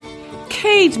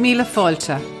Céad Míle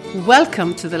Fáilte.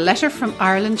 Welcome to the Letter from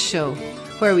Ireland show,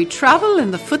 where we travel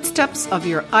in the footsteps of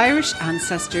your Irish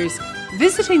ancestors,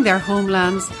 visiting their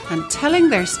homelands and telling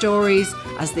their stories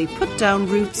as they put down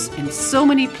roots in so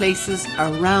many places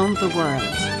around the world.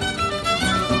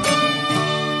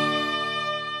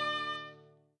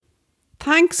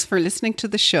 Thanks for listening to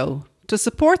the show. To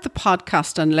support the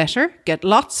podcast and Letter, get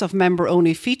lots of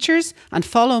member-only features and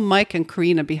follow Mike and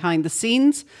Karina behind the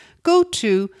scenes, go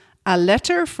to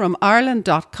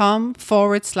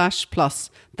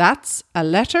aletterfromireland.com/plus. That's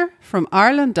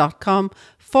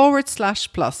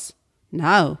aletterfromireland.com/plus.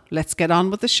 Now, let's get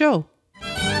on with the show.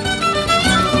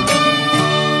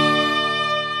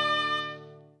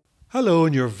 Hello,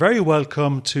 and you're very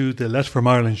welcome to the Letter from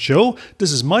Ireland show.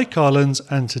 This is Mike Collins,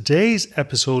 and today's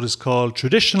episode is called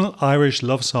Traditional Irish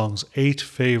Love Songs, 8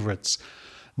 Favourites.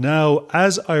 Now,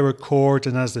 as I record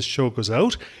and as the show goes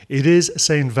out, it is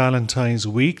St. Valentine's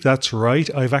week. That's right,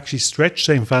 I've actually stretched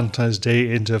St. Valentine's Day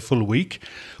into a full week.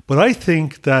 But I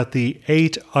think that the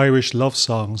 8 Irish love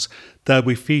songs that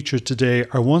we featured today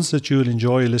are ones that you'll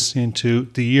enjoy listening to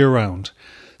the year round.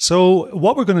 So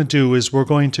what we're going to do is we're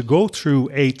going to go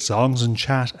through 8 songs and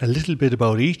chat a little bit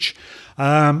about each.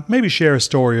 Maybe share a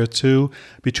story or two,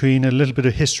 between a little bit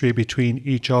of history between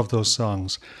each of those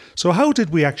songs. So how did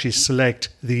we actually select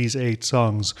these 8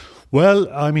 songs? Well,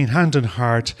 I mean, hand on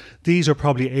heart, these are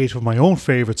probably 8 of my own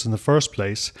favourites in the first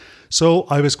place. So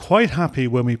I was quite happy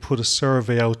when we put a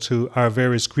survey out to our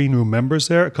various Green Room members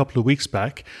there a couple of weeks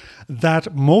back,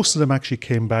 that most of them actually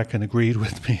came back and agreed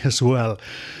with me as well.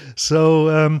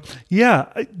 So,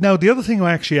 Now, the other thing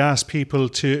I actually asked people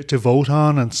to vote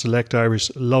on and select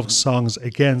Irish love songs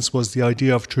against was the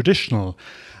idea of traditional.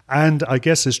 And I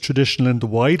guess it's traditional in the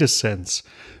widest sense,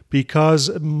 because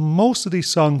most of these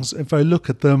songs, if I look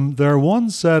at them, they're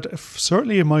ones that,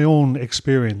 certainly in my own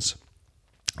experience,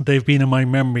 they've been in my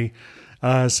memory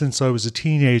since I was a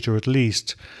teenager at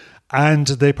least. And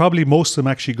they probably, most of them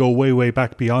actually go way, way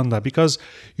back beyond that, because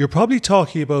you're probably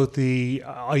talking about the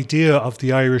idea of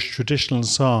the Irish traditional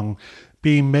song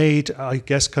being made, I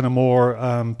guess, kind of more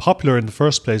popular in the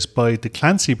first place by the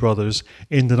Clancy Brothers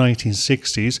in the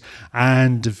 1960s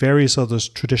and various other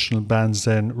traditional bands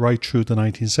then right through the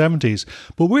 1970s.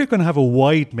 But we're going to have a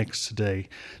wide mix today.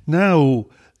 Now,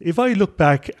 if I look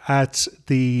back at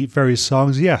the various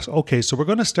songs, yes, okay, so we're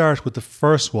going to start with the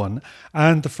first one.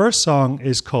 And the first song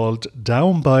is called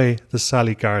Down by the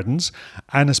Sally Gardens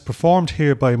and is performed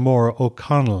here by Maura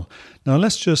O'Connell. Now,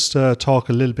 let's just talk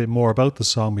a little bit more about the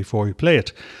song before we play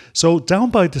it. So,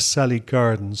 Down by the Sally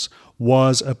Gardens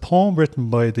was a poem written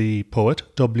by the poet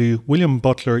William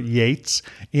Butler Yeats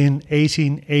in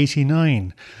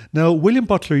 1889. Now, William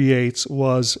Butler Yeats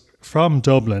was from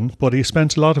Dublin, but he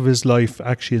spent a lot of his life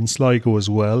actually in Sligo as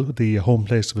well, the home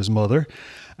place of his mother.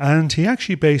 And he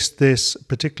actually based this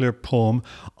particular poem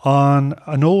on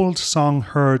an old song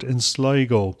heard in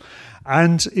Sligo.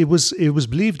 And it was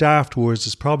believed afterwards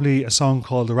it's probably a song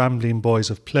called The Rambling Boys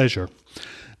of Pleasure.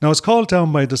 Now, it's called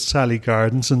Down by the Sally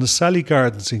Gardens, and the Sally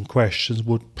Gardens in question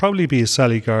would probably be a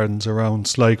Sally Gardens around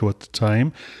Sligo at the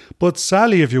time. But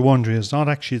Sally, if you're wondering, is not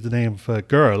actually the name of a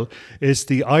girl. It's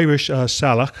the Irish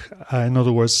Salach, in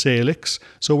other words, Salix.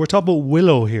 So we're talking about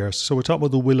willow here. So we're talking about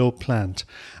the willow plant.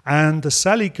 And the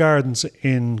Sally Gardens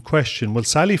in question, well,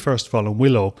 Sally first of all and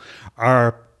willow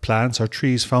are plants or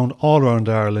trees found all around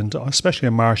Ireland, especially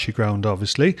in marshy ground,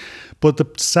 obviously. But the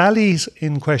sallies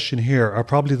in question here are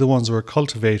probably the ones that were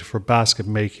cultivated for basket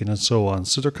making and so on.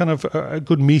 So they're kind of a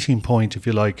good meeting point, if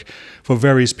you like, for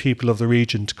various people of the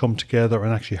region to come together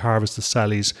and actually harvest the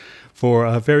sallies for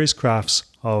various crafts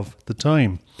of the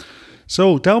time.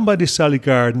 So Down by the Sally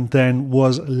Garden then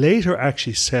was later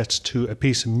actually set to a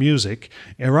piece of music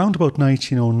around about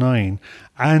 1909.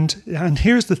 And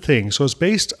here's the thing. So it's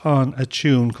based on a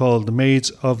tune called The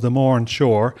Maids of the Mourne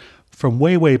Shore from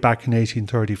way, way back in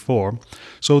 1834.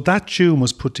 So that tune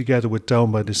was put together with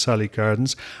Down by the Sally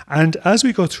Gardens. And as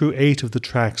we go through 8 of the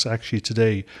tracks actually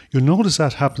today, you'll notice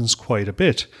that happens quite a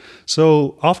bit.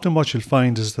 So often what you'll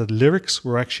find is that lyrics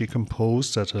were actually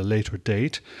composed at a later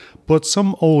date, but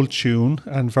some old tune,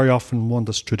 and very often one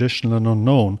that's traditional and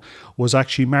unknown, was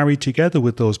actually married together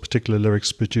with those particular lyrics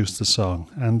to produce the song.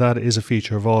 And that is a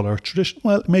feature of all our traditional,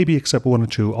 well, maybe except one or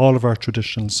two, all of our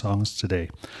traditional songs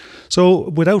today. So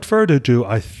without further ado,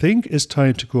 I think it's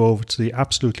time to go over to the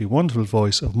absolutely wonderful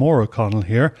voice of Maura O'Connell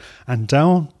here and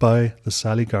Down by the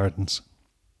Sally Gardens.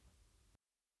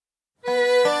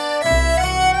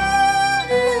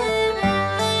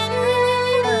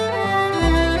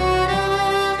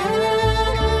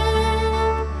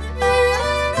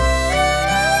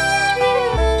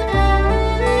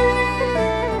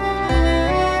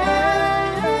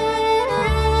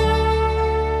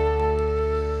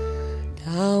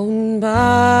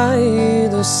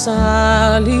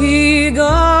 Sally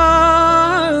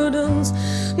Gardens,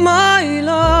 my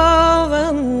love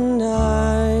and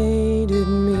I did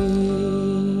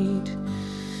meet.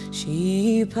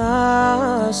 She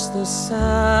passed the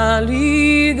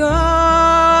Sally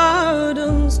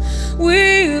Gardens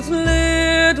with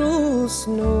little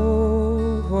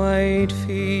snow white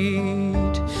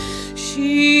feet.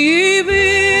 She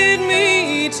bid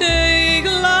me take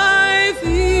life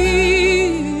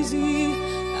easy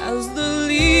as the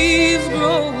leaves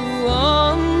grow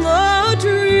on the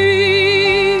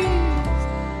trees.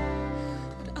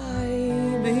 But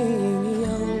I, being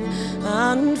young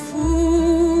and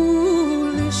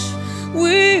foolish,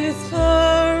 with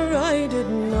her I did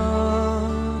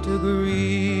not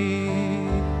agree.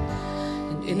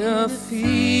 And in a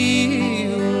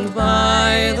field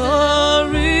by the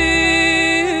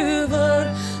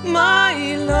river,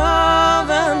 my love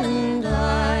and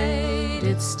I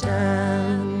did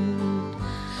stand,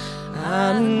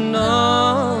 and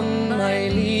on my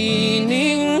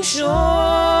leaning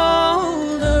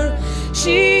shoulder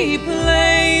she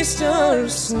placed her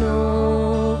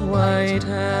snow white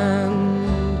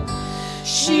hand.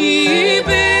 She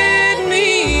bid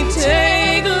me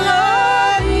take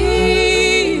life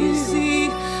easy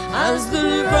as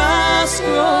the grass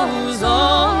grows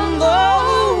on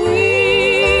the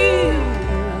wheel.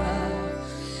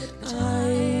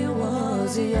 I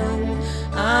was young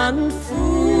and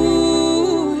foolish,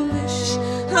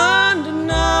 and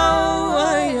now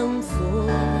I am full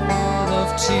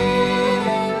of tears.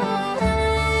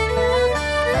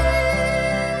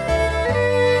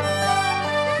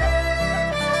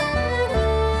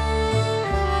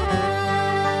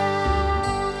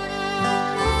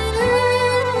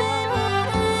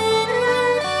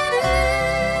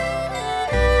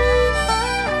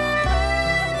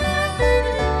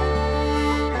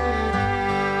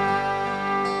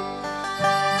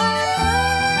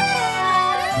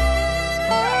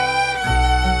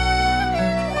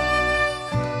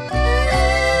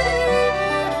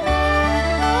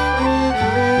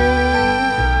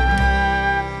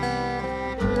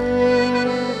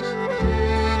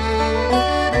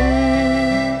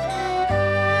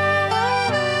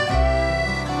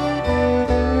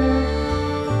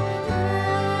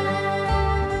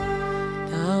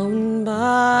 Down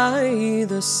by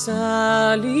the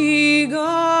Sally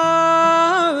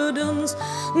Gardens,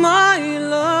 my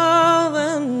love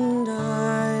and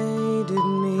I did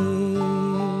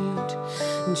meet.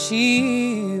 And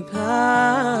she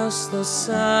passed the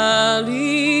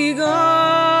Sally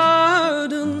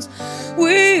Gardens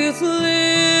with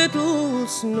little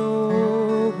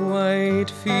snow white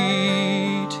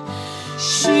feet.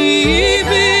 She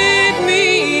bid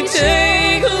me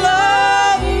take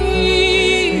love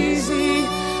easy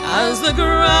as the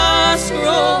grass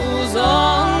grows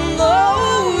on the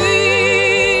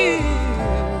wheel.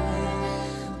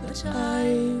 But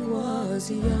I was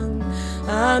young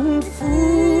and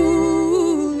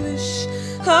foolish,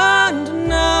 and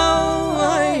now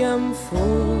I am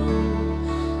full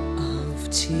of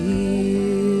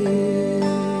tears.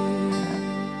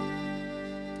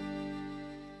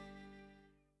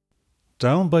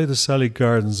 Down by the Sally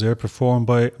Gardens there, performed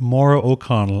by Maura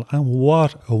O'Connell, and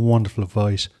what a wonderful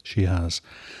voice she has.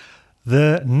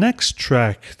 The next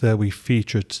track that we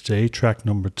featured today, track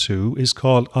number 2, is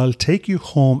called I'll Take You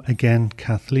Home Again,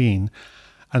 Kathleen,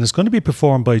 and it's going to be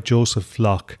performed by Joseph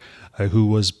Locke, who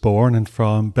was born and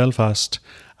from Belfast,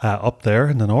 up there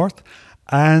in the north.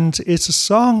 And it's a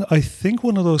song, I think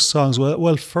one of those songs,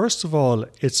 well, first of all,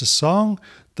 it's a song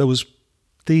that was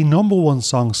the number one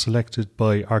song selected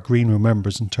by our Green Room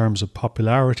members in terms of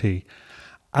popularity.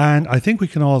 And I think we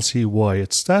can all see why.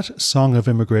 It's that song of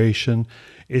immigration.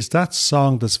 It's that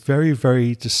song that's very,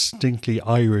 very distinctly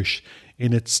Irish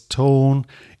in its tone,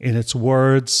 in its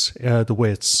words, the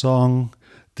way it's sung,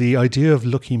 the idea of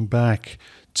looking back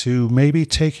to maybe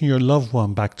taking your loved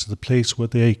one back to the place where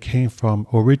they came from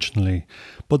originally.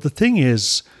 But the thing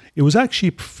is, it was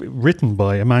actually written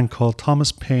by a man called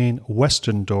Thomas Payne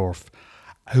Westerndorf,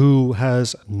 who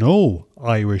has no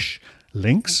Irish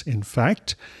links, in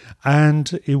fact,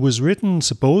 and it was written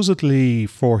supposedly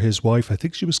for his wife. I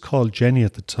think she was called Jenny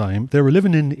at the time. They were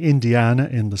living in Indiana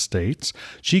in the States.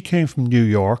 She came from New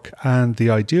York, and the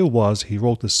idea was he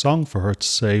wrote this song for her to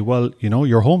say, well, you know,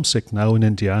 you're homesick now in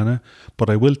Indiana, but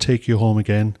I will take you home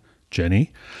again,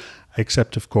 Jenny.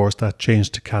 Except, of course, that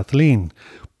changed to Kathleen.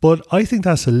 But I think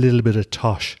that's a little bit of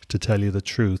tosh, to tell you the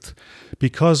truth,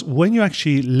 because when you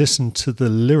actually listen to the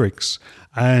lyrics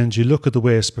and you look at the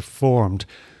way it's performed,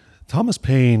 Thomas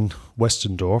Payne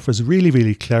Westendorf is really,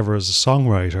 really clever as a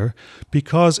songwriter,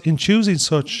 because in choosing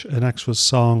such an actual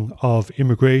song of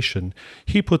immigration,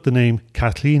 he put the name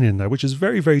Kathleen in there, which is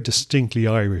very, very distinctly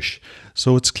Irish.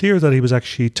 So it's clear that he was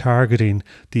actually targeting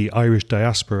the Irish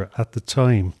diaspora at the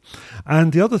time.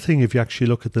 And the other thing, if you actually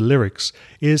look at the lyrics,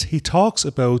 is he talks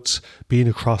about being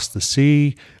across the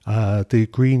sea, the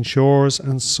green shores,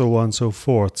 and so on and so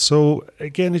forth. So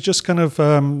again, it just kind of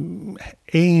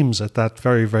aims at that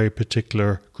very, very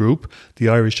particular group, the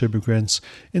Irish immigrants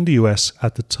in the US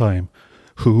at the time,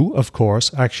 who, of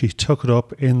course, actually took it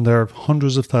up in their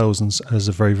hundreds of thousands as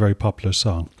a very, very popular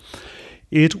song.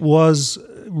 It was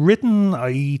written,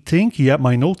 I think,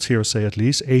 my notes here say at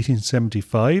least,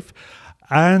 1875.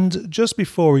 And just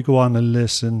before we go on and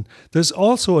listen, there's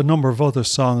also a number of other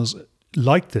songs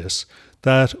like this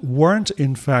that weren't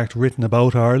in fact written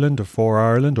about Ireland or for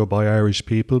Ireland or by Irish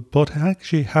people, but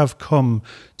actually have come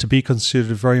to be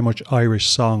considered very much Irish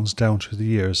songs down through the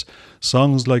years.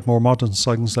 Songs like more modern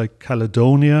songs like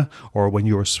Caledonia, or When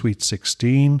You Were Sweet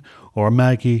 16, or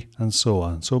Maggie, and so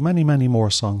on. So many, many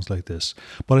more songs like this.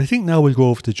 But I think now we'll go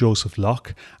over to Joseph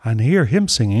Locke and hear him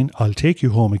singing I'll Take You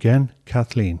Home Again,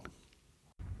 Kathleen.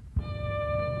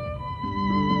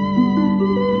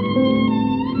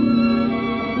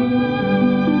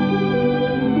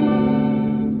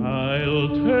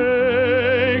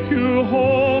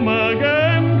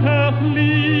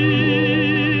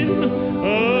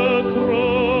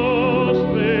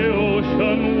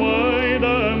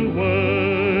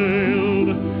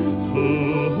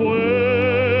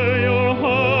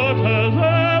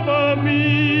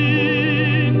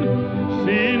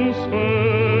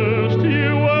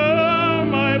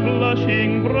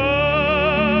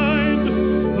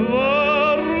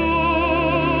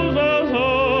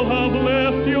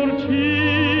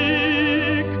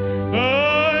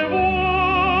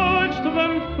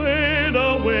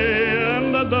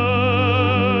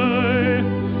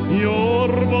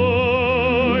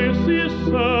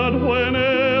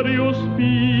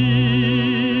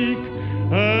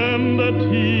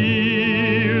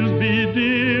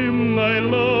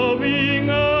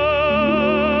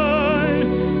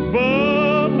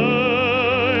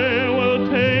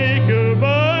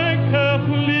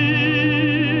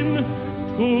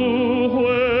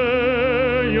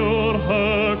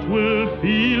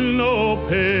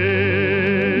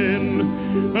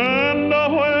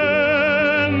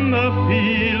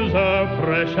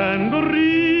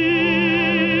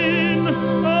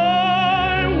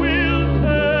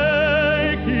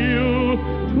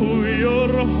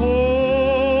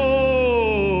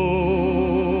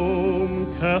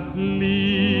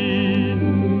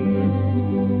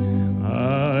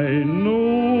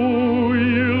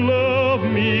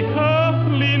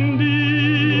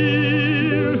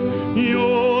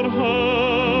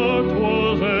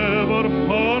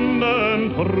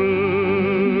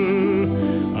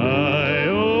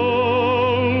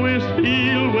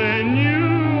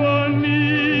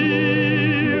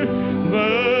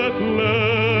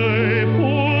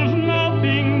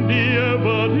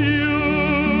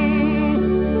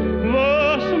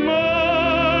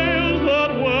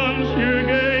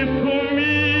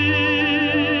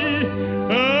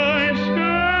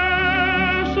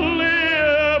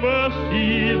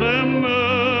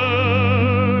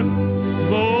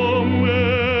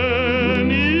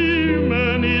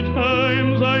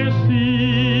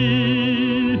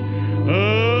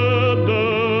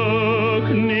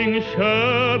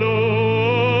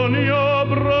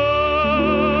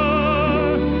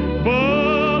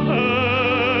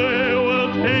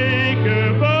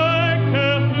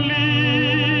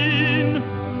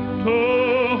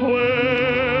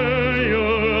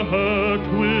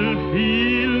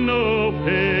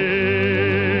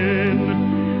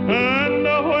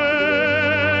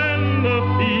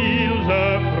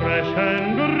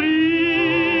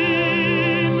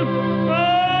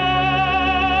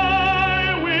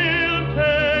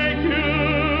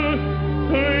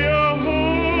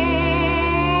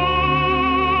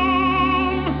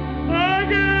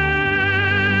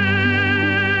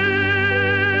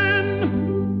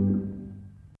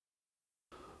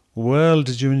 Well,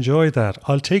 did you enjoy that?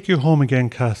 I'll Take You Home Again,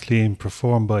 Kathleen,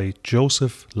 performed by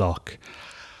Joseph Locke.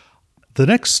 The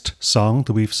next song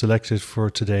that we've selected for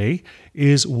today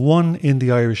is one in the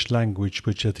Irish language,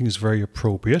 which I think is very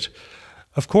appropriate.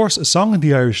 Of course, a song in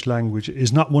the Irish language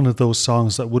is not one of those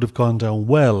songs that would have gone down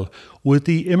well with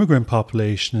the immigrant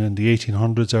population in the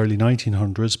 1800s, early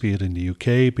 1900s, be it in the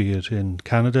UK, be it in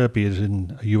Canada, be it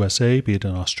in USA, be it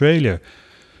in Australia,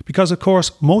 because of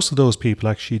course most of those people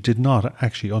actually did not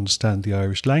actually understand the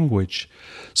Irish language.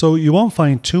 So you won't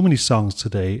find too many songs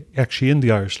today actually in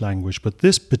the Irish language, but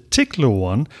this particular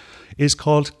one is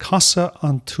called Casa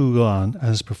an Tugan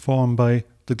and is performed by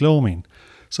the Gloaming.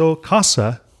 So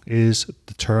Casa is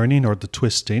the turning or the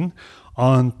twisting.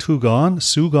 On Tugan,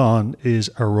 Sugan is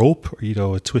a rope,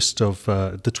 a twist of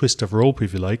the twist of rope,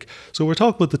 if you like. So we're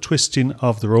talking about the twisting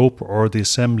of the rope or the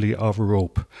assembly of a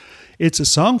rope. It's a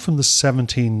song from the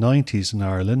 1790s in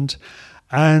Ireland,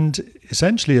 and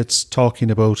essentially it's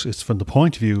from the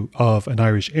point of view of an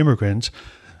Irish immigrant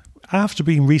after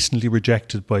being recently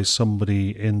rejected by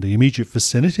somebody in the immediate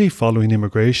vicinity following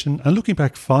immigration and looking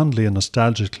back fondly and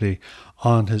nostalgically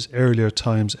on his earlier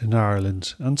times in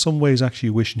Ireland, and in some ways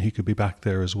actually wishing he could be back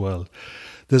there as well.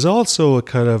 There's also a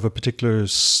kind of a particular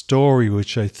story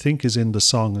which I think is in the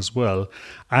song as well,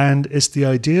 and it's the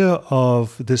idea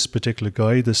of this particular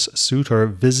guy, this suitor,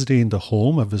 visiting the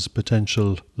home of his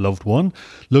potential loved one,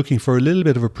 looking for a little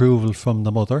bit of approval from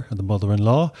the mother and the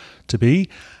mother-in-law to be,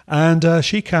 and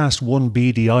she cast one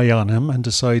beady eye on him and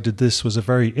decided this was a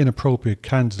very inappropriate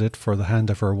candidate for the hand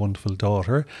of her wonderful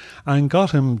daughter, and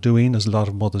got him doing, as a lot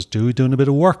of mothers do, doing a bit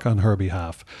of work on her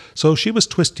behalf. So she was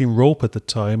twisting rope at the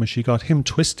time, and she got him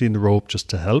twisting the rope just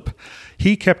to help.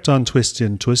 He kept on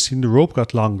twisting. The rope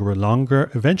got longer and longer.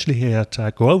 Eventually he had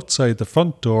to go outside the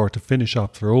front door to finish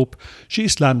off the rope. She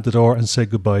slammed the door and said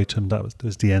goodbye to him. That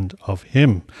was the end of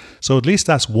him. So at least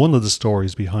that's one of the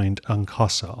stories behind An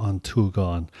Casa an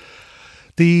Tugan.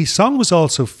 The song was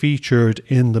also featured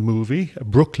in the movie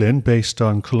Brooklyn, based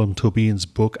on Colm Tóibín's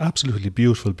book. Absolutely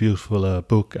beautiful, beautiful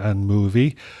book and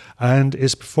movie, and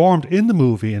is performed in the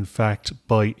movie, in fact,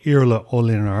 by Iarla Ó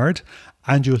Lionáird,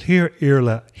 and you'll hear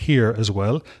Iarla here as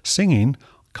well, singing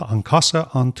An Casa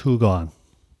an Tugan.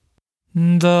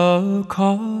 Da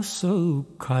casa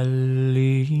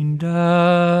callin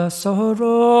da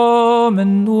sorrow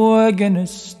men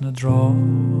nuagenes na draw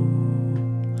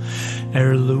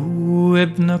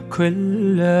luib na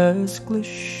quilles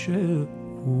glishe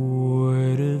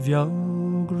oer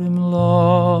viagrim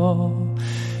law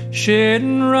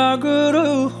shin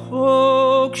raguru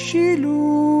hog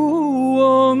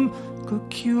shiluam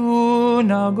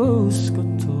kukyun agus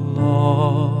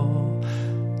gutla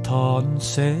Tan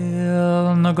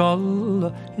sel na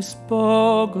galla is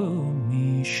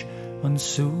bogamish an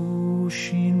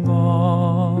sushin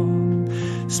van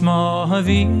Sma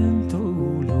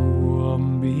vintulum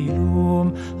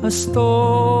bilum a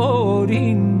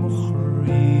storin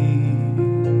mukhri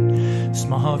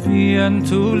Sma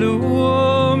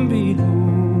vintulum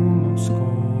bilum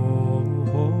skorti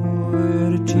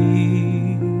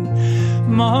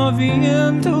Ma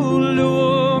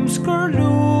vintulum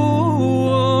skorlu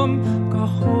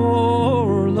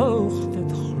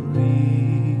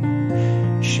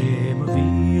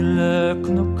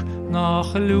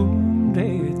nach loom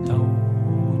de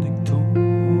down ik to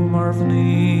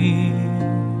marvni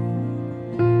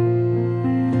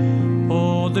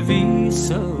o de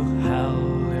vise hel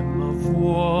im of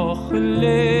woche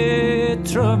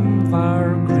letrum var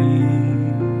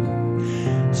green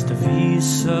sta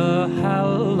vise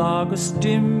hel agus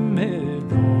dimme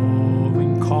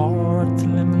in kort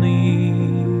limni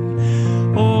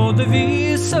o de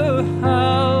vise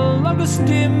hel agus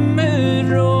dimme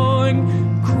roing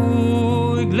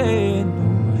Glen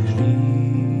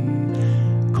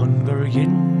Kungar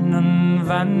yin and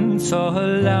van so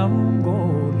long go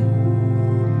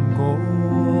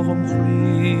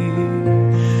free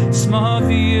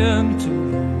Smavian to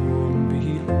be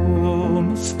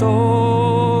home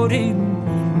story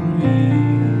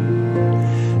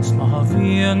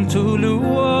Smavian to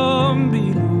luam be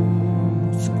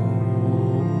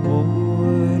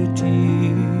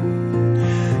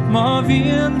Ma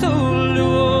viento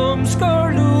lum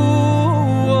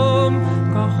skarlum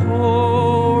ka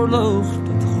horlucht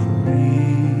het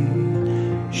groei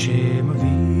Shem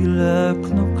vile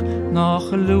knok nach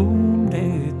lum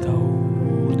de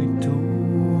taudig to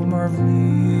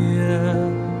marvnie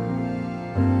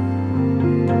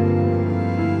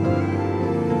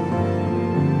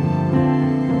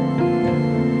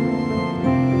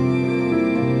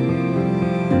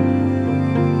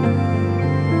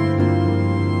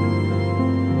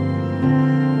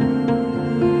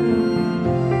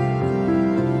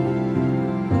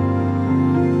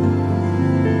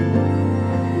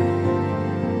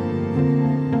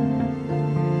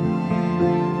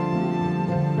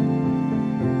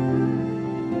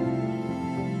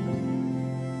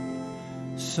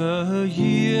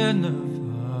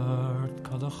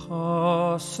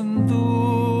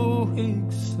Sendu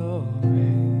ik zo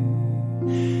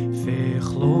mee,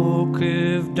 veeg look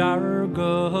chiv dar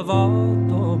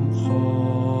gavadom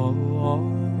chord of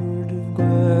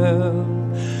gwel.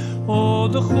 O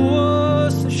de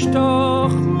chwas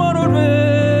stach mar o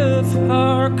rif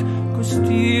hark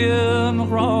gustien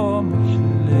ram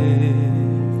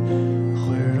lev.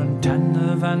 Chwyr an tenne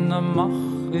van amach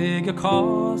ig a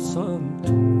kasam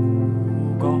tu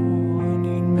gan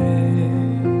in me.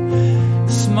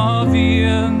 Sma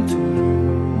vien tu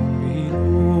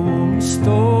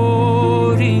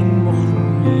storin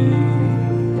mochmi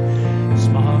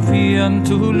Sma vien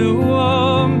tu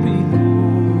luam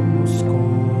bilum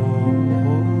skorti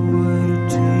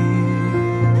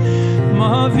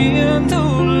Ma vien tu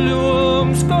luam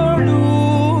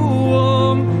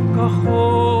skorluam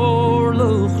Gachor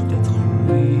lucht et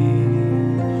chui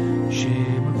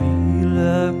Shem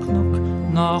vile knok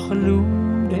nach lum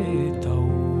de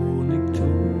taunig tu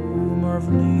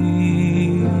marvni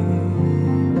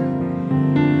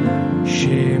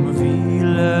Shem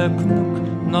vile knok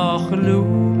nach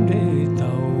lum de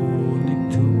taunig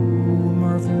tu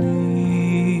marvni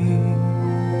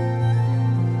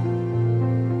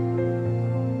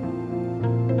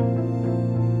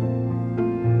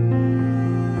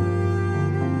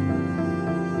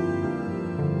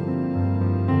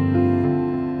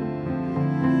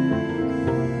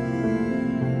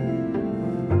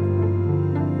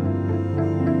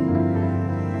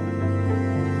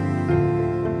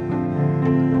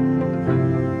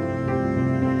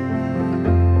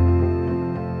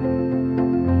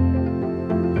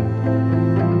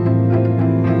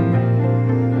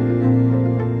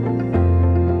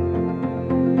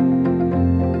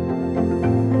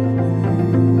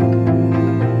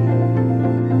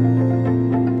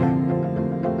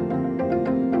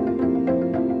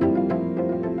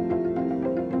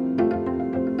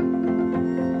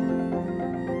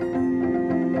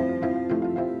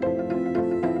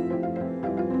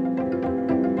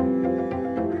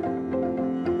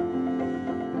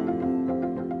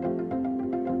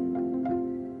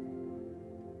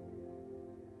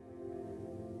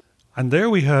And there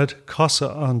we had Casa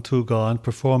an Tugan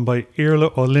performed by Iarla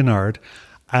O'Linnard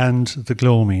and the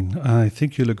Gloaming. I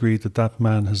think you'll agree that that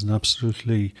man has an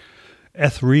absolutely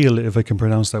ethereal, if I can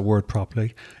pronounce that word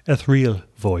properly, ethereal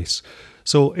voice.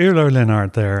 So Iarla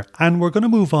O'Linnard there. And we're going to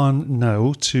move on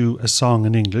now to a song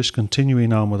in English,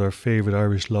 continuing on with our favourite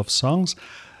Irish love songs.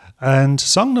 And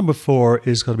song number 4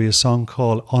 is going to be a song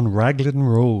called On Raglan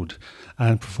Road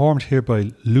and performed here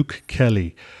by Luke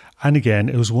Kelly. And again,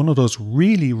 it was one of those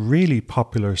really, really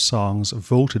popular songs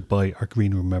voted by our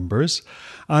Green Room members.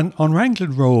 And On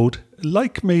Raglan Road,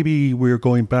 like maybe we're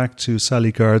going back to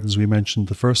Sally Gardens, we mentioned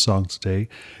the first song today,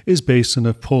 is based on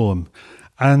a poem.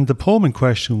 And the poem in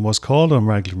question was called On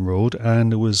Raglan Road,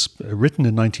 and it was written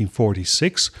in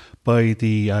 1946 by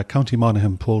the County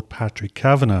Monaghan poet Patrick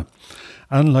Kavanagh.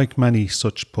 And like many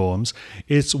such poems,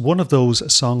 it's one of those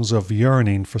songs of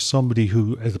yearning for somebody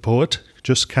who, as a poet,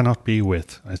 just cannot be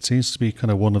with. It seems to be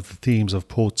kind of one of the themes of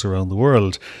poets around the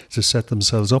world, to set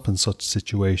themselves up in such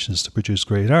situations to produce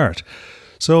great art.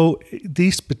 So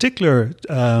this particular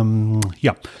song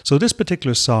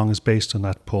is based on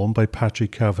that poem by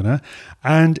Patrick Kavanagh,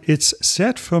 and it's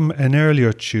set from an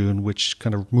earlier tune which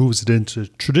kind of moves it into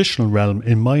traditional realm,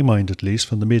 in my mind at least,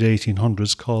 from the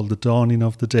mid-1800s, called The Dawning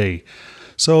of the Day.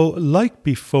 So like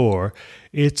before,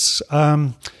 it's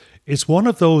one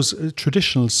of those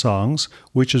traditional songs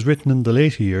which is written in the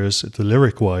later years, the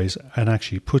lyric-wise, and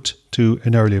actually put to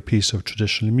an earlier piece of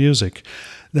traditional music.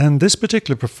 Then this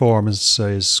particular performance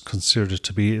is considered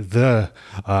to be the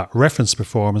reference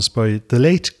performance by the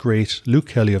late, great Luke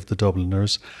Kelly of the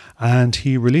Dubliners, and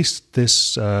he released this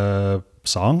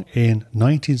song in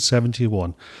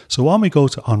 1971. So on we go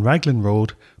to On Raglan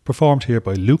Road, performed here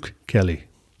by Luke Kelly.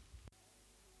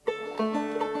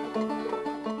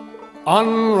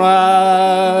 On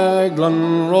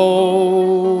Raglan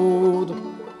Road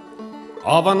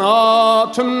of an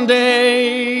autumn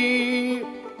day,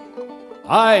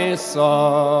 I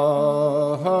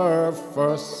saw her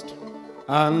first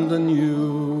and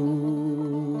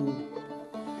knew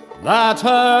that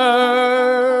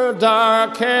her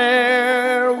dark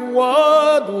hair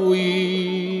would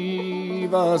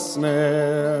weave a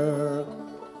snare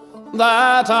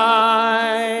that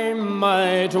I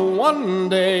might one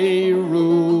day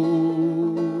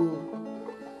rue.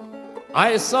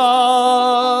 I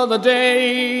saw the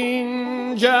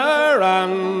danger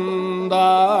and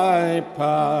I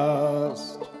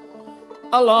passed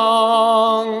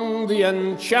along the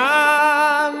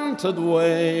enchanted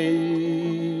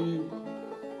way,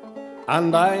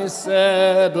 and I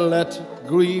said, let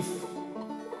grief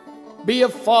be a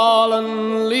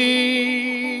fallen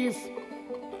leaf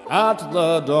at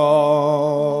the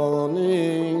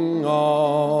dawning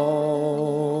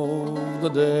of the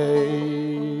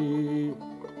day.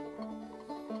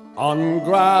 On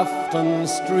Grafton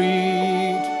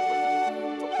Street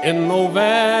in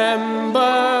November,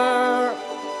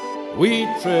 we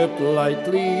tripped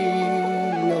lightly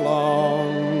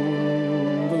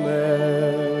along the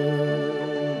ledge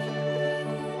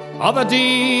of a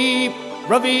deep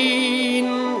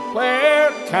ravine where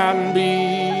can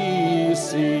be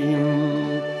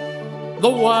seen the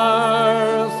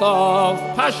worth of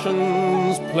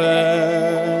passion's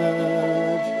pledge.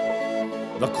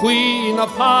 The Queen of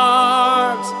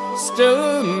Hearts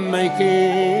still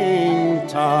making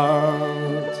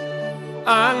tart,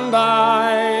 and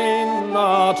I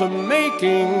not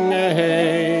making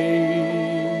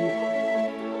hay.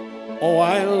 Oh,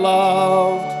 I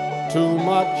loved too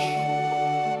much,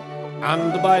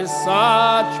 and by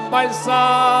such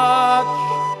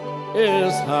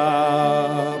is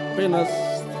happiness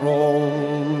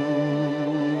thrown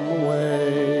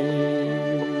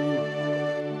away.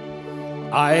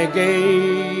 I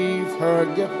gave her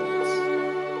gifts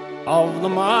of the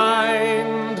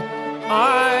mind,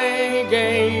 I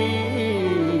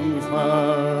gave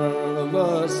her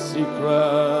the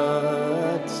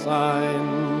secret sign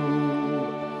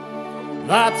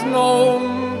that's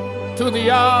known to the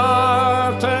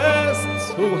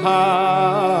artists who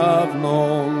have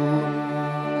known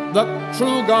the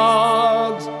true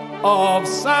gods of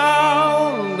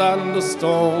sound and the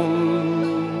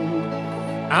stone,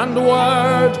 and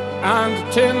word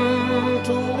and tint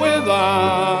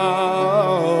without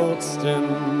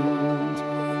stint.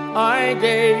 I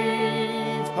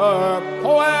gave her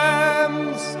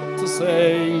poems to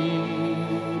say,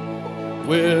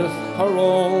 with her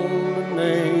own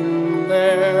name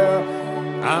there,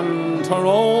 and her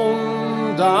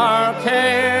own dark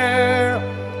hair,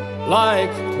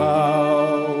 like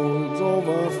clouds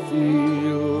over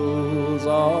fields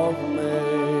of May.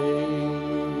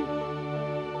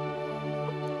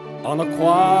 On a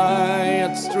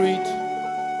quiet street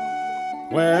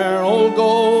where old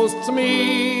ghosts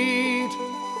meet,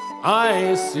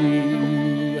 I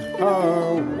see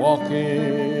her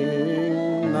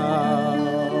walking now,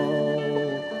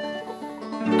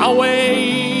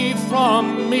 away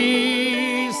from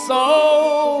me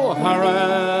so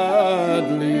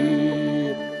hurriedly.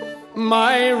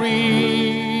 My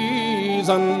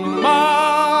reason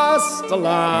must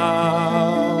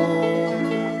allow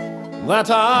that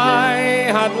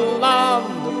I had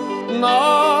loved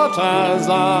not as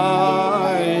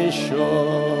I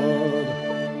should,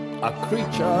 a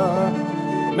creature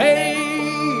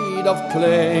made of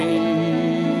clay.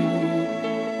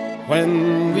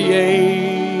 When the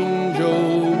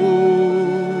angel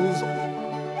woos,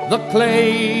 the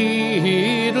clay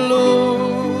he'd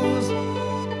lose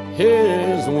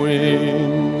his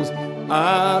wings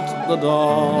at the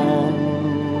dawn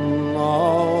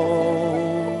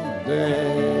of day.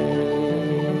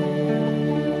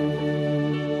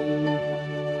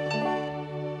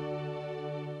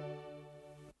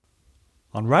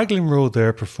 On Raglan Road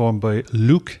there, performed by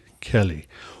Luke Kelly.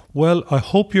 Well, I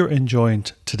hope you're enjoying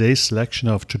today's selection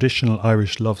of traditional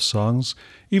Irish love songs,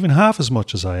 even half as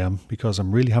much as I am, because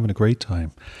I'm really having a great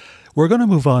time. We're going to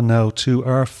move on now to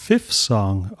our fifth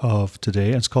song of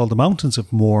today. It's called The Mountains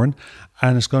of Mourne,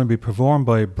 and it's going to be performed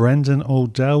by Brendan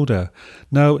O'Dowda.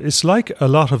 Now, it's like a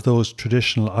lot of those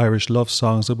traditional Irish love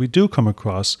songs that we do come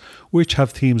across, which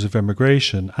have themes of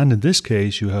immigration. And in this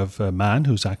case, you have a man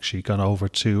who's actually gone over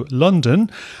to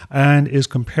London and is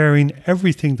comparing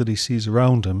everything that he sees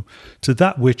around him to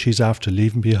that which he's after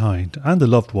leaving behind, and the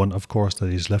loved one, of course, that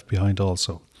he's left behind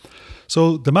also.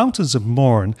 So The Mountains of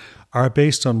Mourne are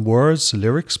based on words,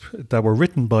 lyrics that were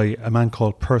written by a man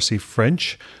called Percy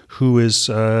French, who is,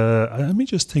 let me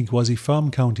just think, was he from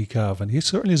County Cavan? He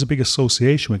certainly has a big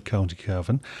association with County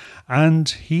Cavan, and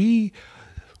he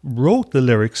wrote the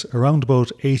lyrics around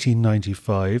about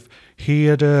 1895. He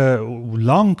had a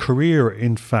long career,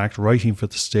 in fact, writing for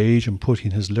the stage and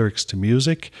putting his lyrics to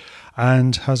music,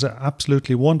 and has an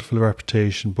absolutely wonderful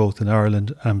reputation both in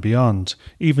Ireland and beyond,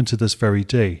 even to this very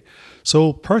day.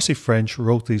 So Percy French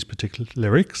wrote these particular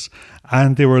lyrics,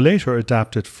 and they were later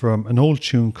adapted from an old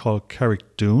tune called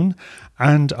Carrickdoon,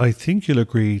 and I think you'll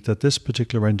agree that this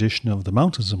particular rendition of The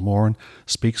Mountains of Mourne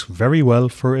speaks very well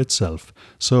for itself.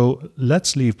 So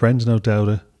let's leave Brendan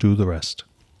O'Dowda do the rest.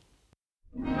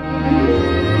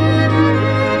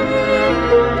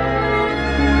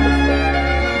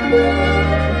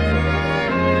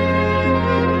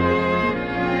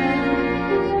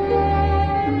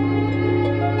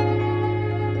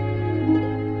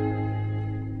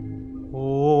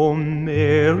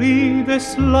 dearie,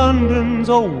 this London's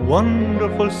a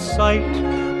wonderful sight,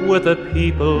 with the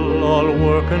people all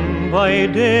working by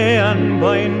day and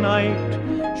by night.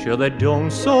 Sure they don't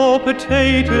sow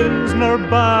potatoes, nor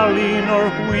barley, nor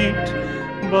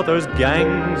wheat, but there's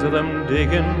gangs of them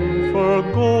digging for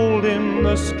gold in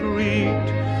the street.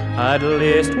 At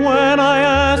least when I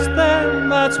asked them,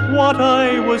 that's what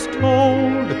I was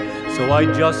told. So I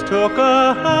just took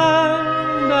a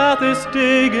hand at this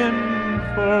digging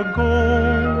for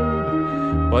gold.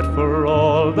 But for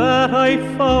all that I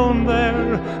found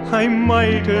there, I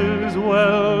might as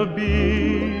well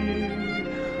be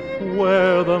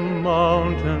where the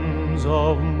mountains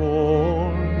of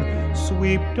morn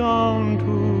sweep down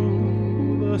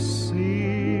to the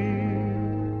sea.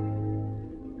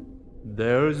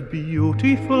 There's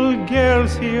beautiful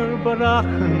girls here, but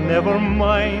never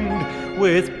mind,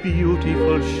 with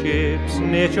beautiful shapes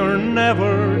nature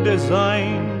never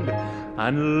designed,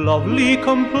 and lovely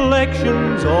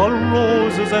complexions, all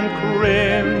roses and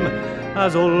cream,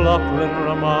 as O'Loughlin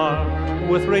remarked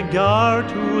with regard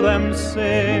to them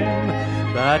same,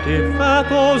 that if at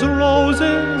those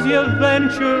roses you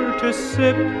venture to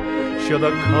sip, sure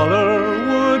the colour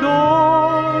would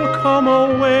all come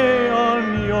away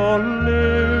on your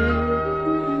lip.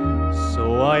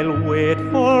 So I'll wait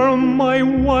for my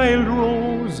wild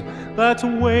rose that's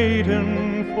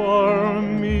waiting for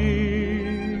me,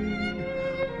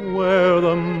 where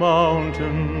the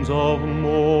mountains of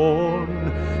morn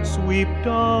sweep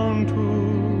down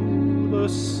to the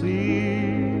sea.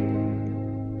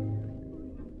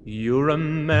 You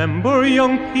remember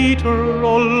young Peter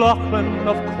O'Loughlin,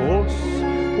 of course.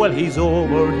 Well, he's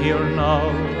over here now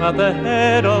at the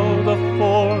head of the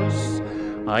force.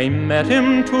 I met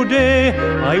him today,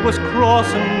 I was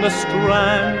crossing the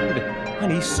Strand,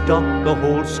 and he stopped the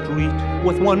whole street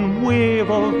with one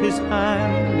wave of his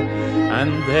hand.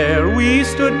 And there we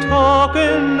stood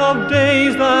talking of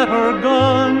days that are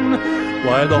gone,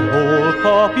 while the whole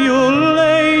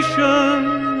population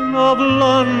of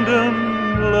London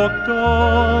looked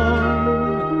on.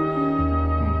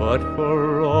 But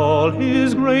for all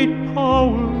his great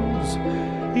powers,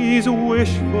 he's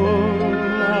wishful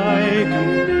like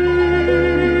me,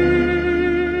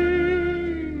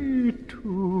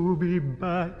 to be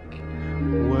back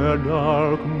where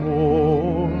dark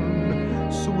morn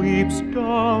sweeps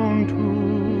down to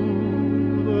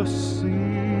the sea.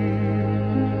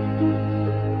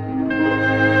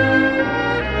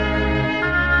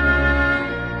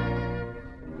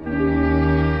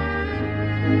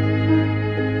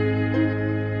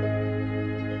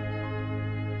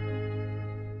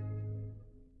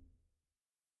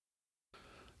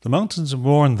 The Mountains of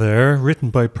Morn there, written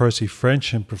by Percy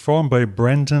French and performed by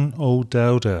Brendan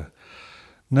O'Dowda.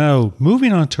 Now,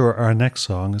 moving on to our next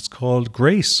song, it's called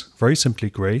Grace, very simply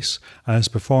Grace, and it's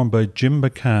performed by Jim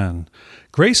McCann.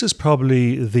 Grace is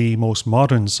probably the most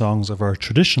modern songs of our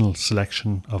traditional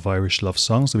selection of Irish love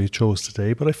songs that we chose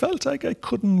today, but I felt like I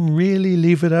couldn't really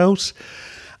leave it out.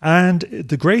 And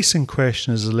the Grace in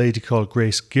question is a lady called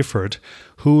Grace Gifford,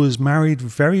 who was married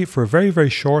for a very, very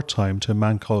short time to a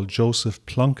man called Joseph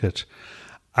Plunkett.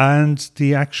 And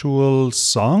the actual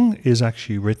song is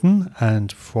actually written and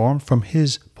performed from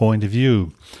his point of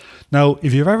view. Now,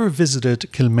 if you've ever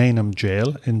visited Kilmainham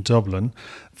Jail in Dublin,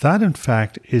 that in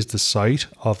fact is the site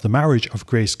of the marriage of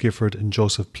Grace Gifford and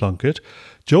Joseph Plunkett.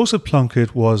 Joseph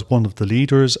Plunkett was one of the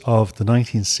leaders of the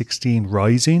 1916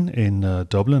 Rising in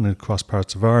Dublin and across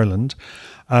parts of Ireland,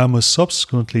 and was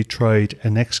subsequently tried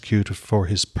and executed for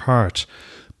his part.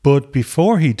 But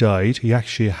before he died, he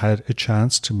actually had a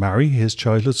chance to marry his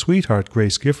childhood sweetheart,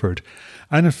 Grace Gifford.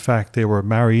 And in fact, they were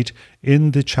married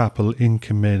in the chapel in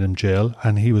Kilmainham Jail,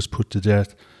 and he was put to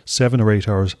death 7 or 8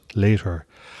 hours later.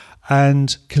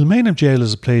 And Kilmainham Jail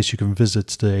is a place you can visit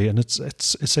today, and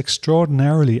it's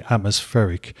extraordinarily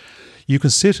atmospheric. You can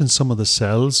sit in some of the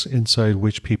cells inside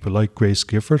which people like Grace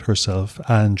Gifford herself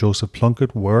and Joseph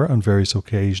Plunkett were on various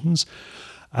occasions,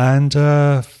 and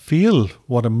feel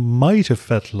what it might have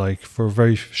felt like for a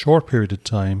very short period of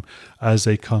time as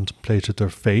they contemplated their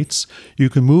fates. You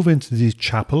can move into the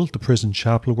chapel, the prison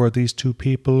chapel, where these two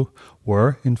people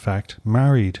were, in fact,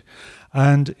 married.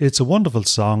 And it's a wonderful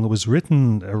song. It was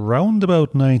written around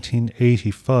about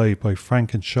 1985 by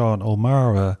Frank and Sean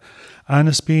O'Mara, and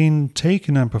it's been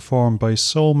taken and performed by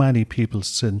so many people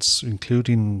since,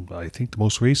 including, I think, the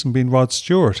most recent being Rod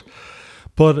Stewart.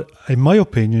 But in my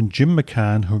opinion, Jim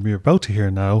McCann, whom you're about to hear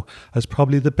now, has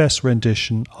probably the best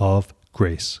rendition of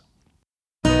Grace.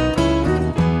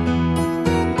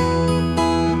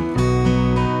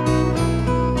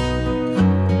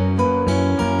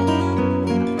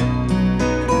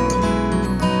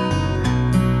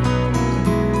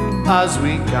 as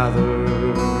we gather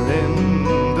in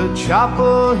the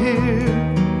chapel here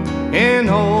in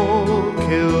old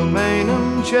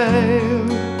Kilmainham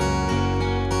jail.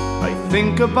 I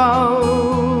think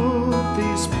about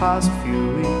these past few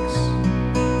weeks.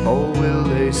 Oh, will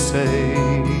they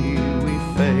say we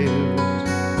failed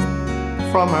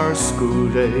from our school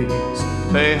days?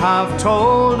 They have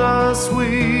told us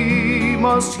we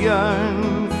must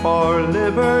yearn for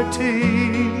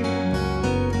liberty.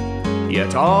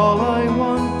 Yet all I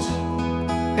want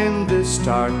in this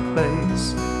dark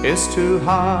place is to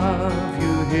have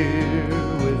you here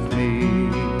with me.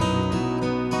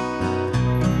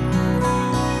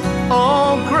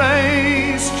 Oh,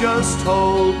 grace, just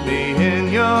hold me in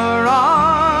your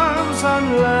arms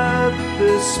and let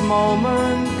this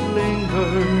moment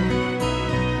linger.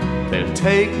 They'll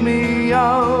take me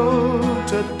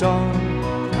out at dawn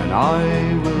and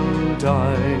I will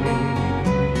die.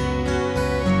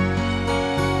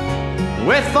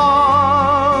 With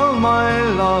all my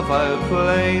love I'll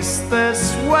place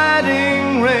this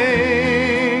wedding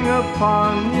ring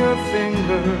upon your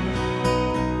finger.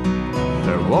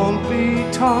 There won't be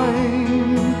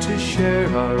time to share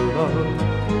our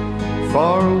love,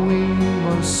 for we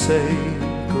must say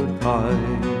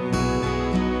goodbye.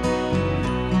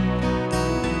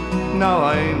 Now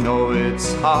I know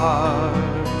it's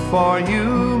hard for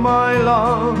you, my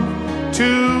love,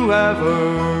 to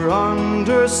ever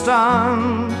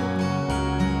understand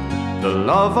the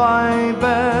love I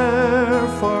bear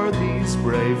for these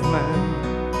brave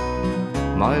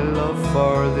men, my love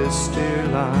for this dear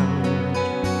land.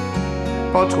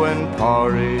 But when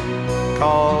Parry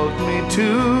called me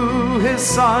to his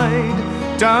side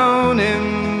down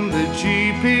in the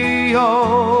GPO,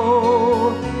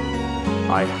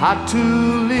 I had to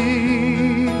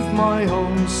leave my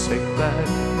own sick bed.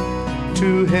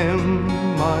 To him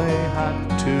I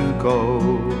had to go.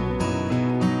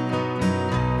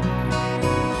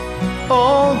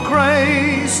 Oh,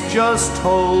 grace, just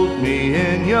hold me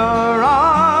in your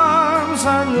arms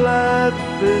and let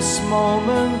this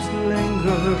moment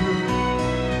linger.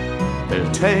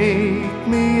 They'll take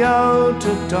me out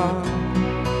at dawn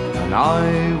and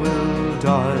I will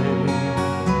die.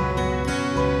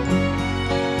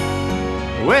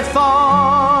 With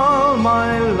all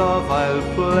my love I'll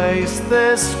place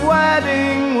this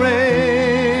wedding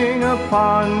ring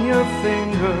upon your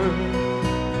finger.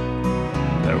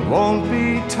 There won't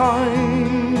be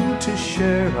time to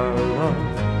share our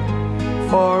love,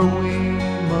 for we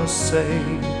must say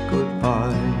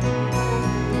goodbye.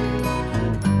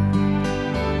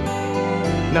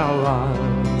 Now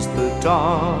as the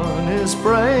dawn is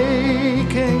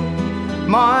breaking,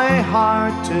 my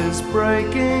heart is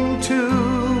breaking too.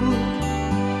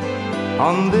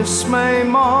 On this May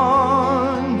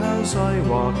morn as I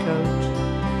walk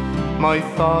out, my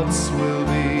thoughts will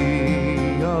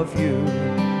be of you.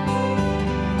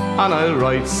 And I'll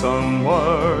write some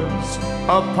words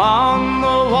upon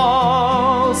the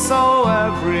wall so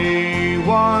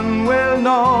everyone will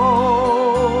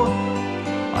know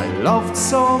I loved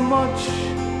so much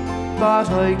that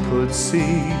I could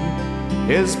see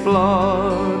his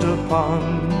blood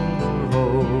upon the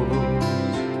rose.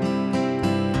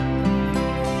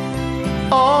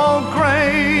 Oh,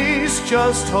 grace,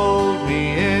 just hold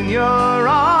me in your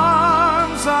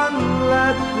arms and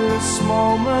let this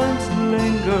moment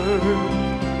linger.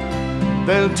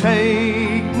 They'll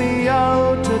take me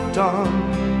out at dawn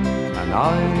and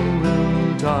I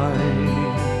will die.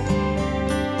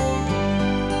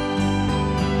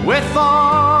 With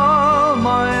all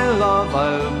my love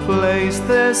I'll place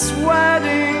this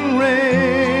wedding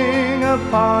ring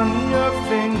upon your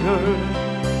finger.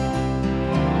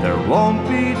 There won't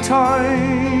be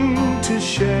time to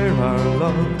share our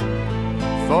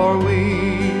love, for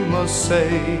we must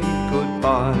say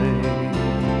goodbye.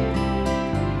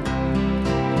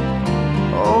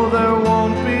 Oh, there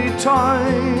won't be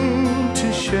time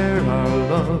to share our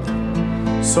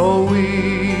love, so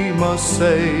we must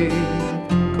say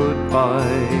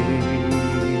goodbye.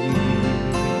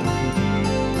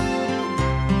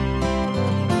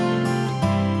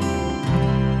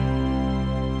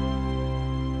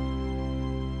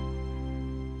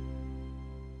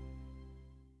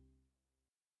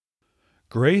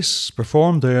 Grace,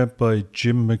 performed there by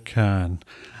Jim McCann.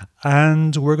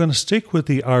 And we're going to stick with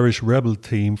the Irish Rebel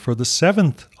theme for the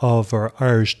 7th of our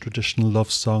Irish traditional love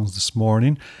songs this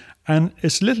morning. And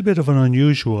it's a little bit of an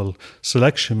unusual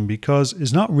selection because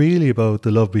it's not really about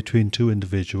the love between two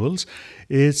individuals.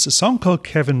 It's a song called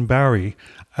Kevin Barry,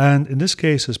 and in this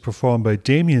case it's performed by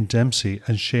Damien Dempsey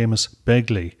and Seamus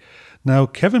Begley. Now,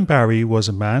 Kevin Barry was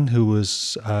a man who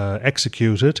was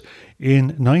executed in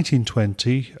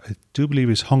 1920. I do believe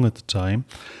he was hung at the time.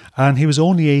 And he was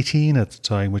only 18 at the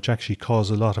time, which actually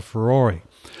caused a lot of furore.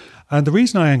 And the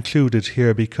reason I include it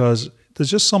here, because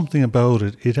there's just something about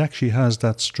it. It actually has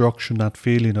that structure and that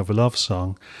feeling of a love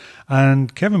song.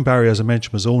 And Kevin Barry, as I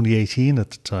mentioned, was only 18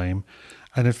 at the time.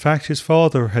 And in fact, his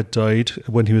father had died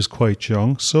when he was quite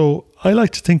young. So I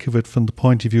like to think of it from the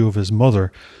point of view of his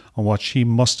mother and what she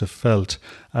must have felt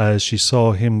as she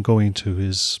saw him going to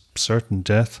his certain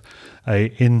death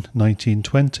in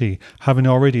 1920, having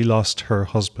already lost her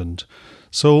husband.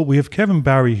 So we have Kevin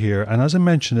Barry here, and as I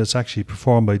mentioned, it's actually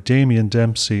performed by Damien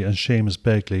Dempsey and Seamus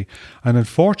Begley. And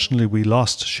unfortunately, we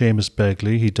lost Seamus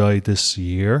Begley. He died this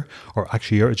year, or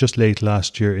actually just late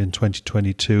last year in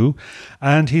 2022.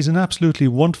 And he's an absolutely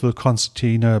wonderful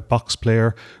concertina box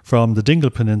player from the Dingle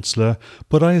Peninsula.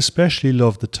 But I especially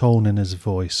love the tone in his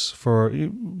voice. For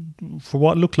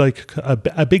what looked like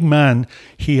a big man,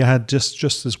 he had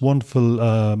just this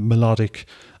wonderful melodic,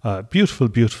 beautiful,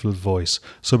 beautiful voice.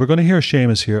 So we're going to hear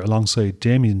Seamus here alongside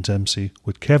Damien Dempsey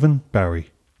with Kevin Barry.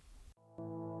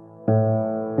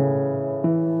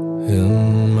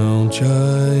 In Mount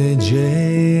Joy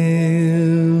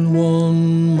Jail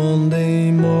one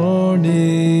Monday morning,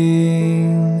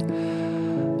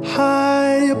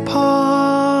 high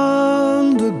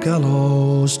upon the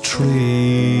gallows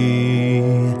tree,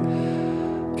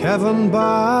 Kevin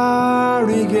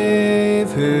Barry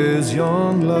gave his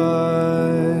young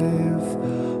life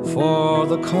for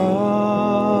the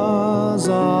cause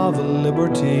of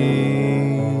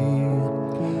liberty.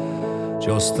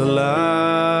 Just a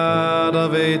lad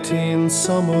of 18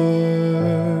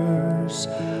 summers,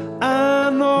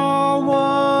 and no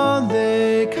one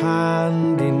they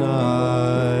can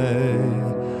deny.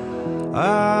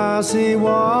 As he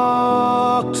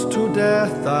walked to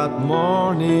death that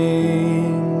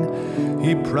morning,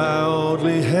 he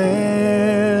proudly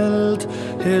held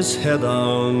his head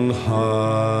on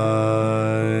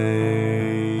high.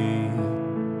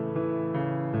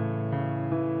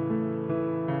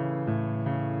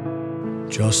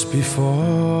 Just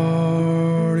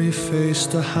before he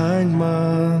faced the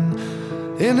hangman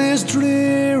in his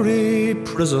dreary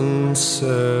prison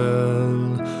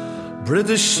cell,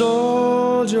 British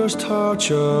soldiers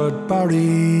tortured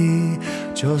Barry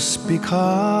just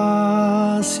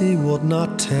because he would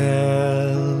not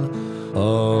tell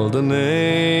all the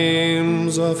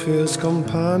names of his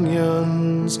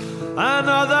companions and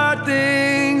other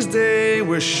things they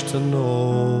wished to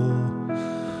know.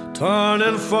 Turn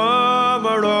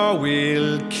informer or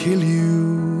we'll kill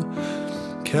you,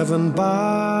 Kevin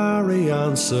Barry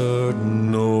answered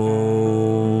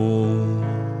no.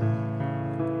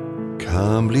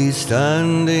 Calmly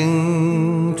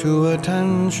standing to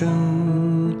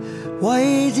attention,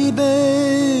 Whitey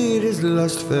bade his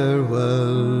last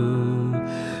farewell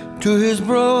to his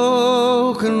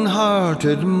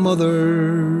broken-hearted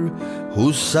mother,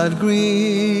 whose sad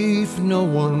grief no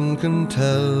one can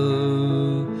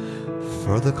tell.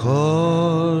 For the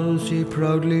cause he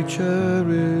proudly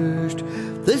cherished,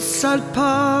 this sad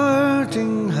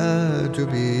parting had to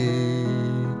be.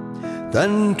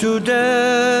 Then to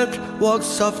death walked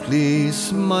softly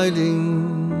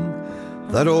smiling,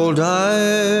 that old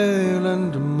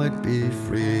Ireland might be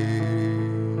free.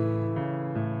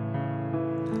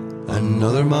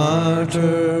 Another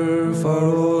martyr for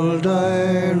old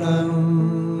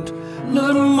Ireland,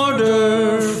 another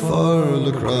murder for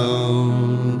the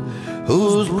crown,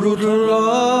 whose brutal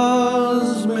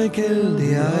laws may kill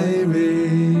the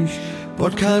Irish,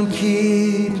 but can't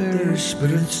keep their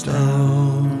spirits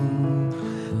down.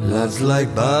 Lads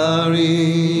like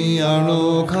Barry are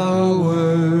no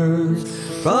cowards,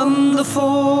 from the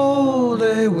foe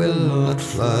they will not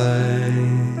fly.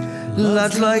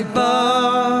 Lads like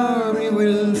Barry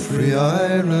will free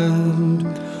Ireland,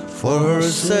 for her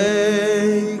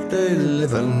sake they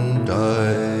live and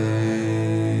die.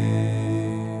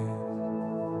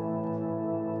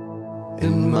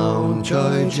 In Mount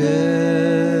Joy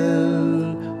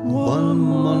Jail one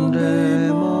Monday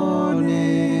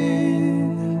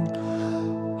morning,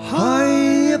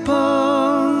 high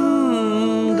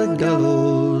upon the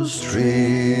gallows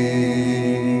tree,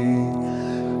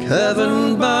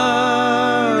 Kevin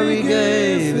Barry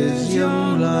gave his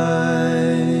young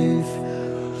life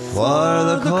for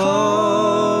the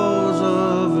cause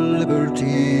of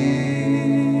liberty.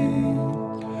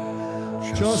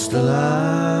 Just a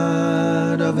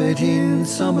lad of 18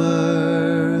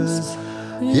 summers,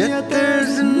 yet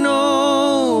there's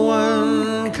no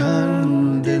one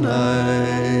can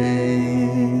deny.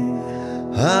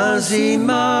 As he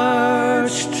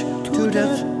marched to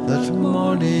death that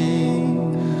morning,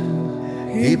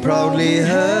 proudly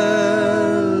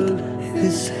held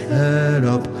his head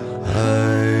up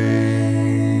high.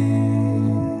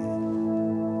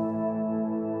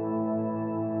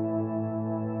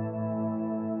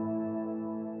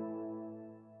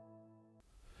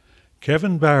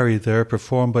 Kevin Barry there,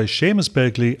 performed by Seamus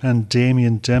Begley and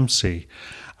Damien Dempsey.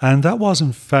 And that was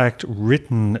in fact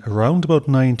written around about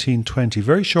 1920,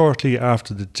 very shortly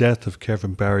after the death of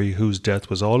Kevin Barry, whose death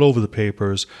was all over the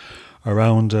papers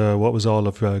around what was all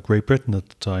of Great Britain at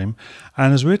the time,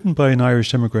 and is written by an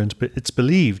Irish immigrant, but it's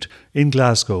believed in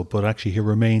Glasgow, but actually he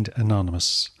remained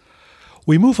anonymous.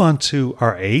 We move on to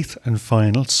our eighth and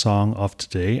final song of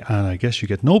today, and I guess you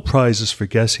get no prizes for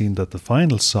guessing that the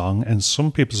final song, in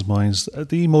some people's minds,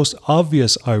 the most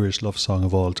obvious Irish love song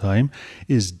of all time,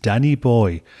 is Danny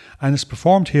Boy, and it's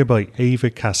performed here by Eva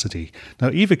Cassidy.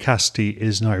 Now, Eva Cassidy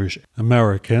is an Irish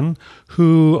American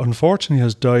who unfortunately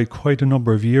has died quite a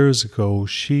number of years ago.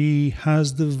 She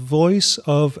has the voice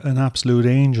of an absolute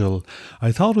angel.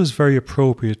 I thought it was very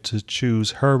appropriate to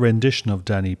choose her rendition of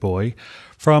Danny Boy.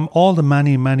 From all the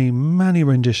many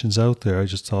renditions out there, I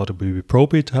just thought it would be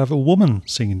appropriate to have a woman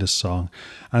singing this song.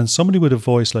 And somebody with a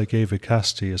voice like Eva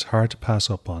Cassidy is hard to pass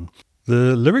up on.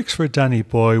 The lyrics for Danny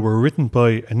Boy were written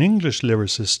by an English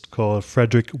lyricist called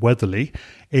Frederick Weatherly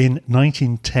in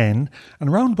 1910, and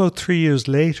around about 3 years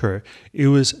later, it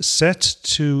was set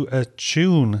to a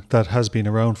tune that has been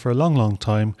around for a long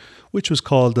time, which was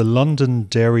called the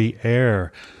Londonderry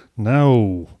Air.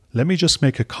 Now, let me just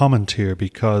make a comment here,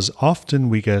 because often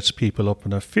we get people up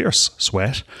in a fierce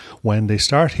sweat when they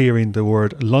start hearing the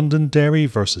word Londonderry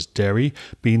versus Derry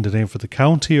being the name for the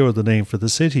county or the name for the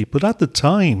city. But at the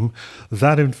time,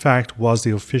 that in fact was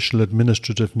the official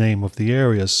administrative name of the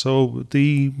area. So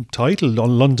the title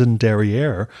on Londonderry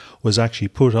Air was actually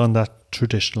put on that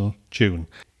traditional tune.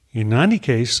 In any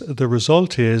case, the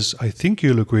result is, I think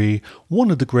you'll agree,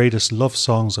 one of the greatest love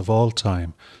songs of all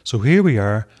time. So here we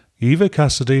are, Eva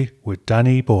Cassidy with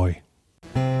Danny Boy.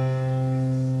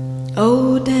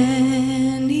 Oh,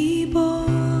 Danny boy,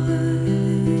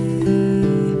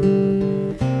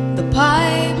 the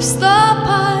pipes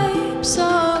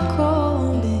are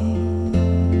calling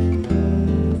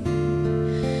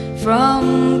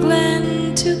from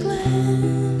glen to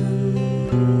glen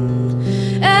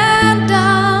and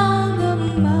down the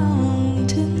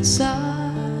mountainside.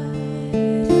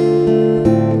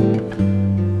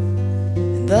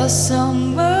 The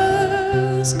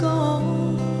summer's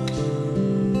gone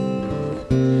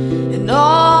and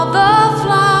all the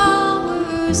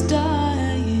flowers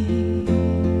dying.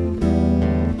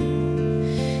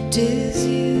 'Tis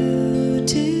you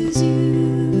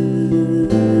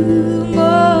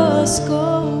must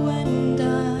go and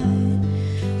I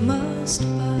must bide.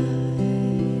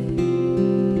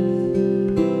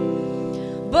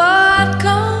 But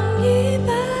come ye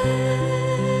back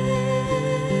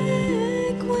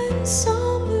when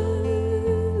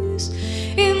summer's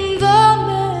in the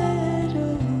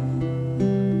meadow,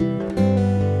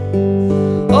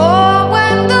 or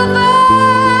when the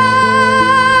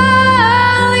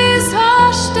valley's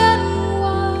hushed and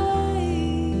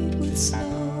white with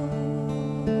snow.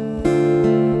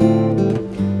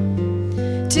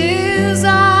 'Tis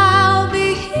I'll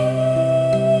be here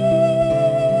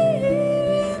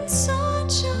in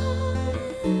sunshine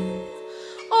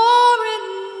or in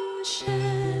shadow.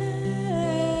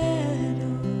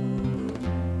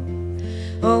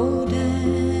 Oh,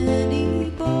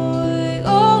 Danny boy,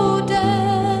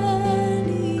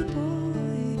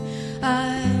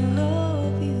 I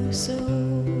love you so.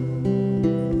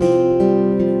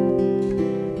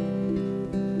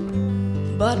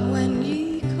 But when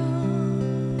ye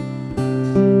come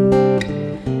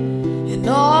and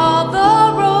all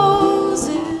the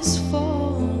roses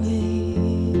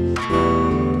falling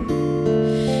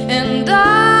and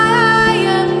I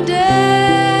am dead,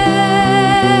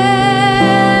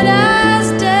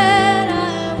 as dead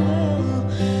I will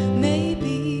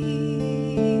maybe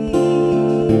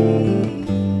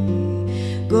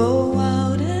go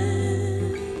out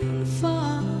and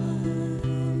find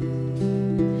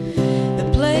the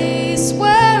place where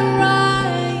I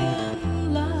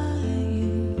am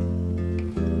lying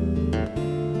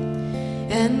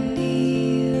and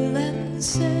kneel and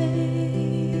say,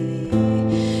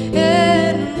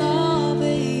 and love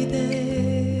a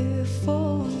there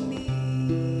for me,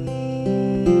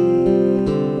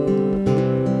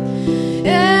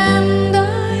 and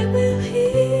I will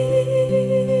hear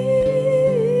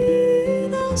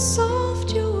the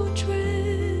soft your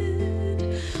tread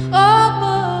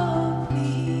above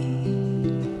me,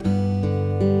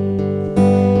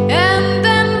 and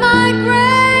then my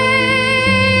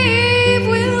grave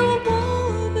will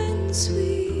warm and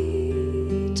sweet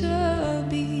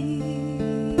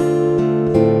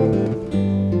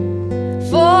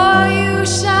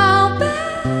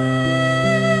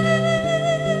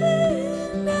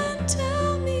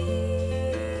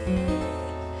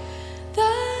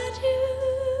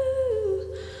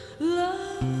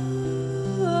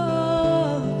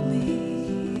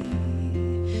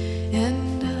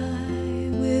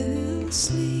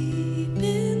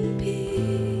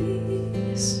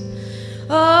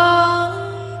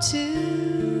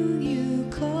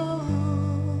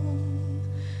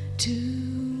to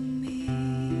me.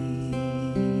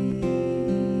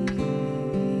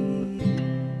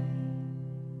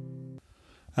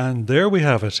 And there we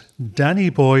have it,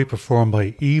 Danny Boy performed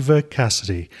by Eva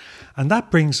Cassidy. And that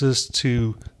brings us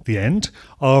to the end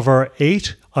of our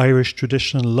 8 Irish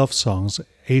traditional love songs,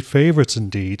 8 favourites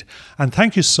indeed. And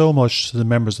thank you so much to the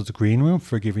members of the Green Room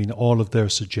for giving all of their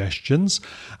suggestions.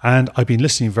 And I've been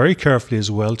listening very carefully as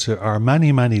well to our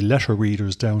many, many letter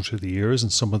readers down through the years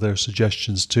and some of their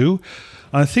suggestions too.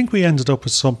 And I think we ended up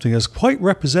with something that's quite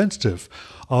representative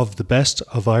of the best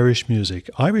of Irish music,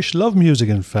 Irish love music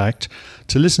in fact,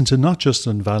 to listen to not just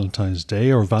on Valentine's Day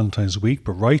or Valentine's Week,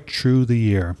 but right through the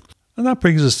year. And that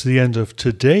brings us to the end of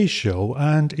today's show.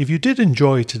 And if you did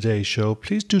enjoy today's show,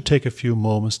 please do take a few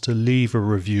moments to leave a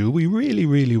review. We really,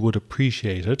 really would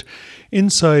appreciate it.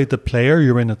 Inside the player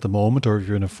you're in at the moment, or if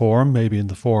you're in a forum, maybe in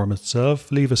the forum itself,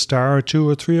 leave a star or 2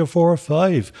 or 3 or 4 or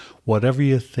 5, whatever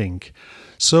you think.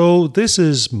 So this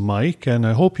is Mike, and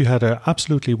I hope you had an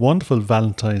absolutely wonderful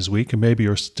Valentine's week, and maybe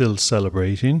you're still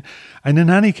celebrating. And in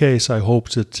any case, I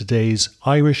hope that today's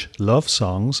Irish love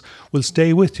songs will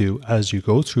stay with you as you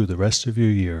go through the rest of your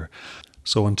year.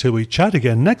 So until we chat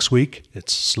again next week,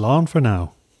 it's slán for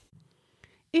now.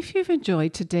 If you've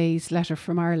enjoyed today's Letter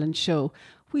from Ireland show,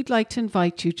 we'd like to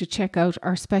invite you to check out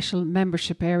our special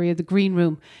membership area, the Green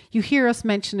Room. You hear us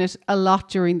mention it a lot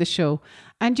during the show,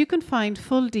 and you can find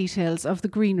full details of the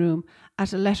Green Room at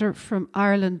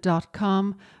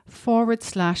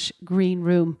aletterfromireland.com/Green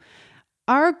Room.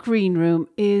 Our Green Room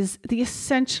is the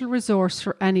essential resource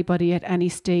for anybody at any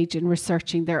stage in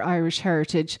researching their Irish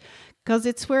heritage, because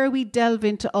it's where we delve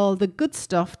into all the good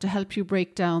stuff to help you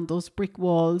break down those brick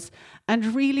walls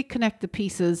and really connect the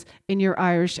pieces in your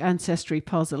Irish ancestry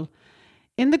puzzle.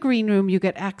 In the Green Room, you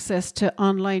get access to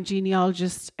online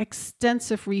genealogists,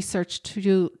 extensive research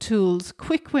tools,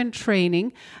 quick win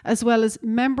training, as well as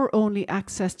member-only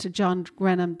access to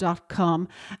johngrenham.com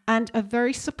and a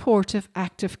very supportive,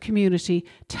 active community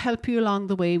to help you along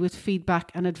the way with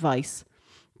feedback and advice.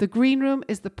 The Green Room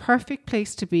is the perfect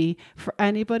place to be for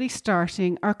anybody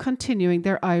starting or continuing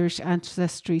their Irish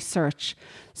ancestry search.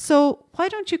 So why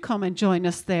don't you come and join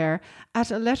us there at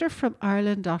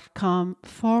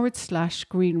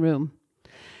aletterfromireland.com/Green Room.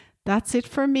 That's it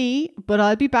for me, but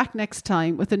I'll be back next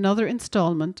time with another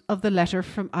instalment of the Letter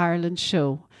from Ireland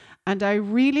show. And I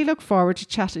really look forward to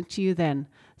chatting to you then.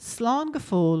 Slán go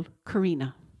fóill,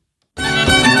 Karina.